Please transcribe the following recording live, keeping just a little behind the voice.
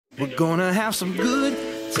We're gonna have some good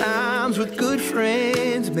times with good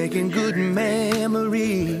friends, making good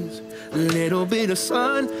memories. A little bit of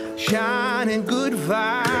sunshine and good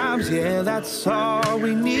vibes, yeah, that's all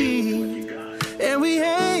we need. And we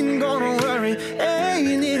ain't gonna worry,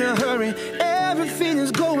 ain't in a hurry, everything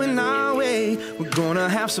is going our way. We're gonna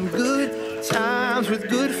have some good times with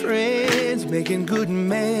good friends, making good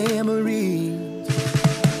memories.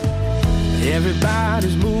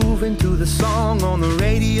 Everybody's moving to the song on the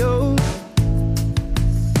radio.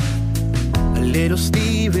 A little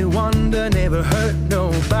Stevie Wonder never hurt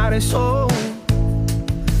nobody's soul.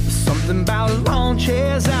 Something about lawn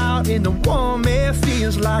chairs out in the warm air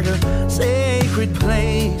feels like a sacred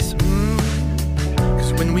place.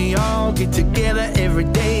 Cause when we all get together, every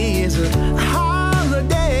day is a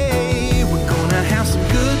holiday. We're gonna have some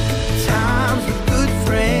good times with good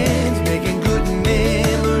friends, making good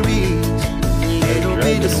memories. A little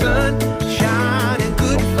bit of sunshine and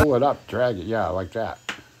good vibes. Pull it up, drag it, yeah, like that.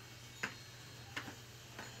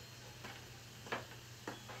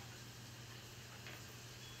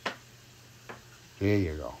 There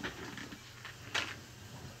you go.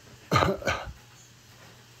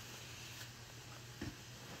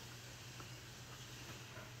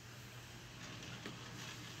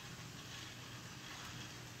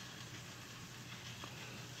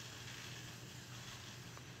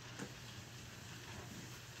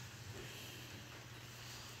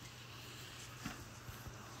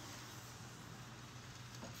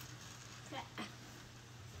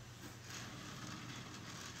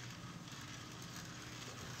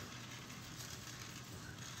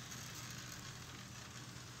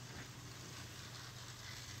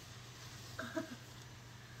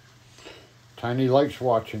 Tiny likes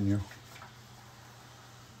watching you.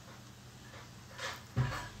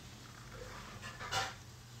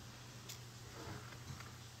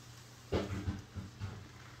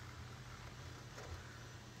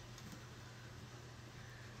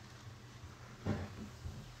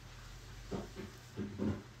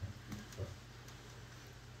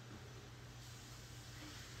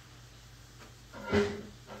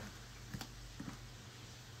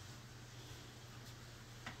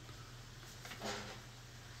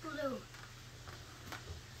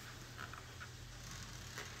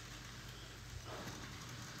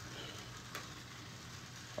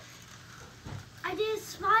 I did a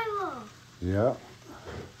spiral. Yeah.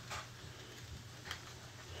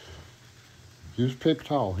 Use paper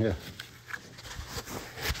towel, here.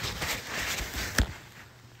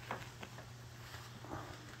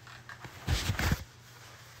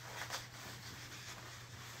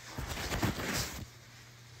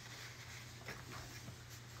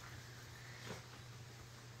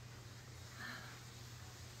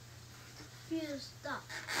 Here's the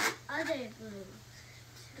other blue.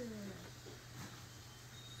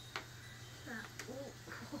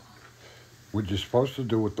 What you're supposed to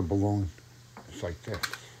do with the balloon is like this.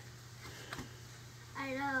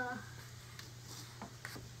 I know.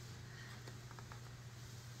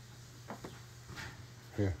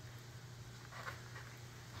 Here.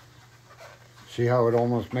 See how it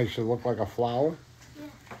almost makes it look like a flower? Yeah.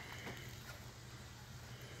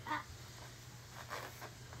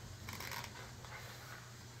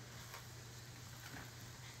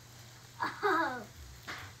 Oh.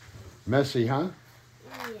 Messy, huh?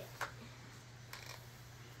 Yeah.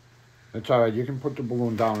 It's all right. You can put the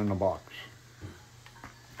balloon down in the box.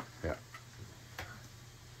 Yeah.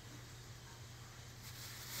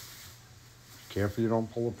 Careful you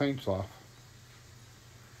don't pull the paints off.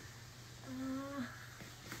 I'm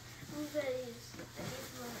gonna use the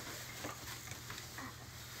paper.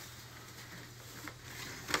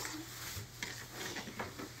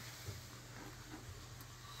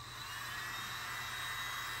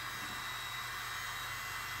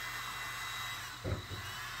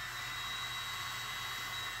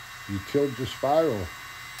 You killed the spiral.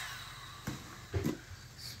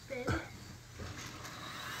 Spin.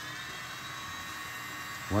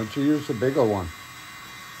 Why don't you use the bigger one?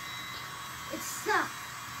 It's stuck.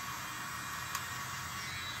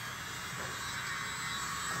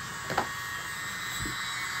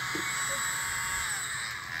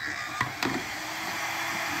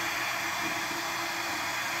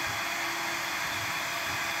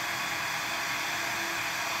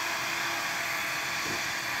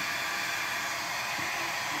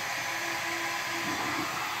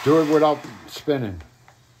 Do it without spinning.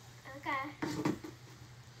 Okay.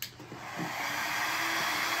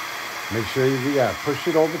 Make sure you, push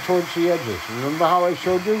it over towards the edges. Remember how I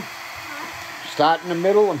showed you? Start in the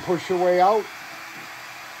middle and push your way out.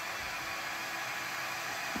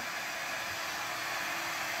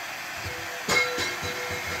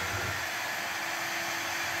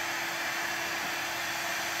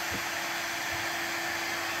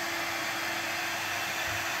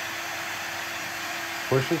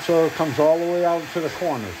 Push it so it comes all the way out to the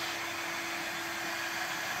corners.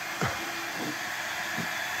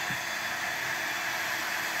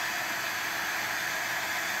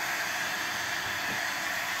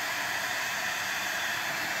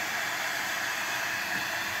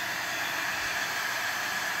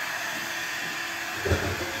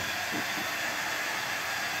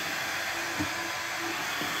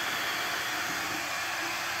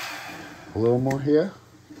 A little more here.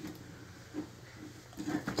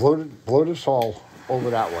 Blow this all over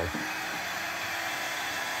that way.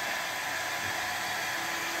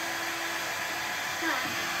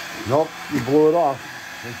 Nope, you blew it off.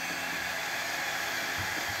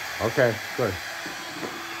 Okay, good.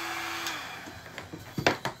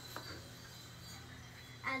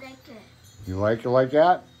 I like it. You like it like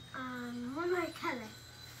that? One more color.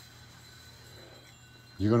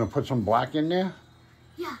 You gonna put some black in there?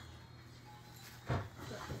 Yeah.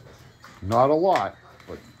 Not a lot,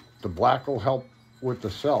 but the black will help with the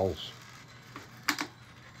cells.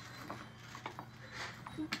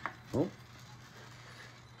 Oh,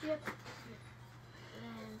 Yep.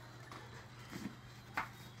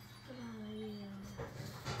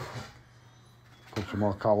 put some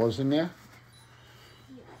more colors in there.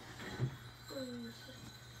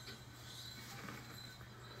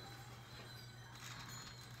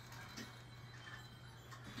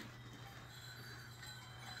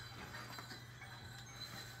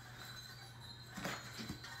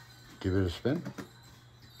 Give it a spin.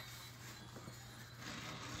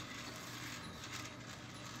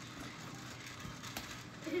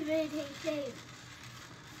 It really takes shape.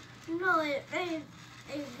 No, it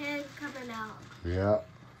head coming out. Yeah.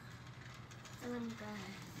 And I'm good.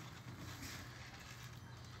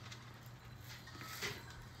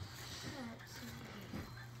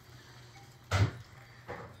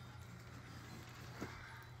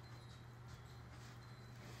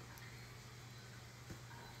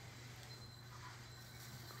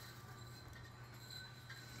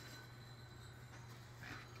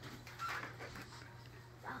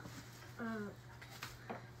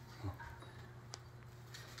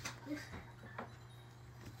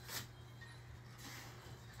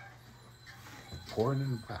 Pour it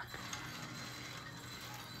in the back.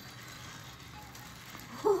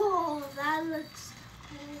 Oh, that looks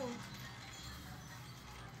cool.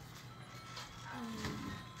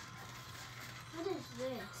 What is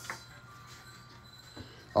this?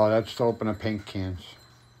 Oh, that's to open the paint cans.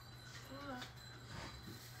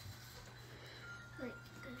 Like,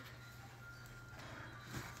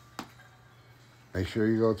 Make sure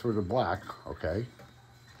you go through the black, okay?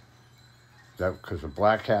 That because the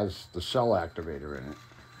black has the cell activator in it.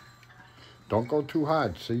 Don't go too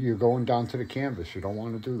hard. See, you're going down to the canvas. You don't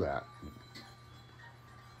want to do that.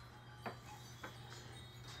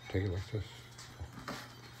 Take it like this.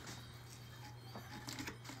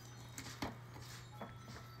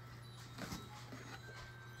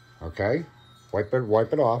 Okay, wipe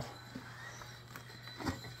it off.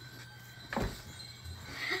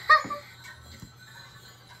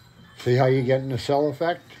 See how you're getting the cell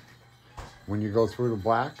effect when you go through the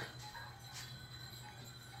black?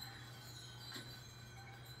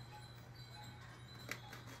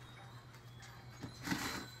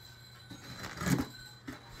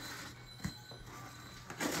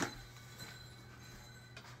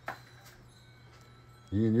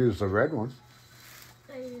 You can use the red one.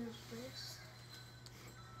 I use this.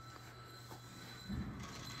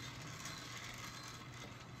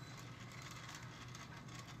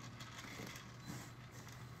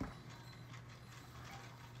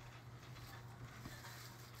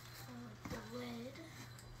 The red.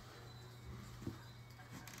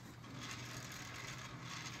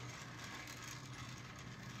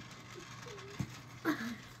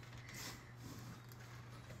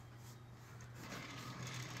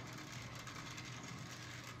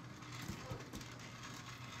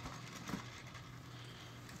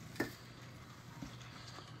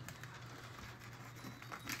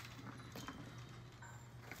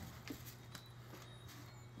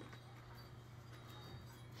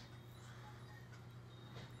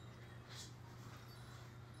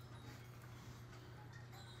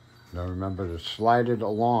 Now remember to slide it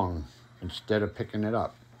along instead of picking it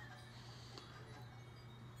up.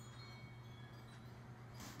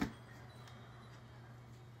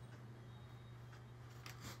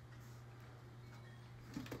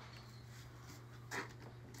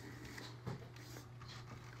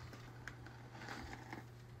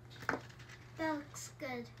 That looks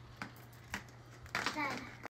good.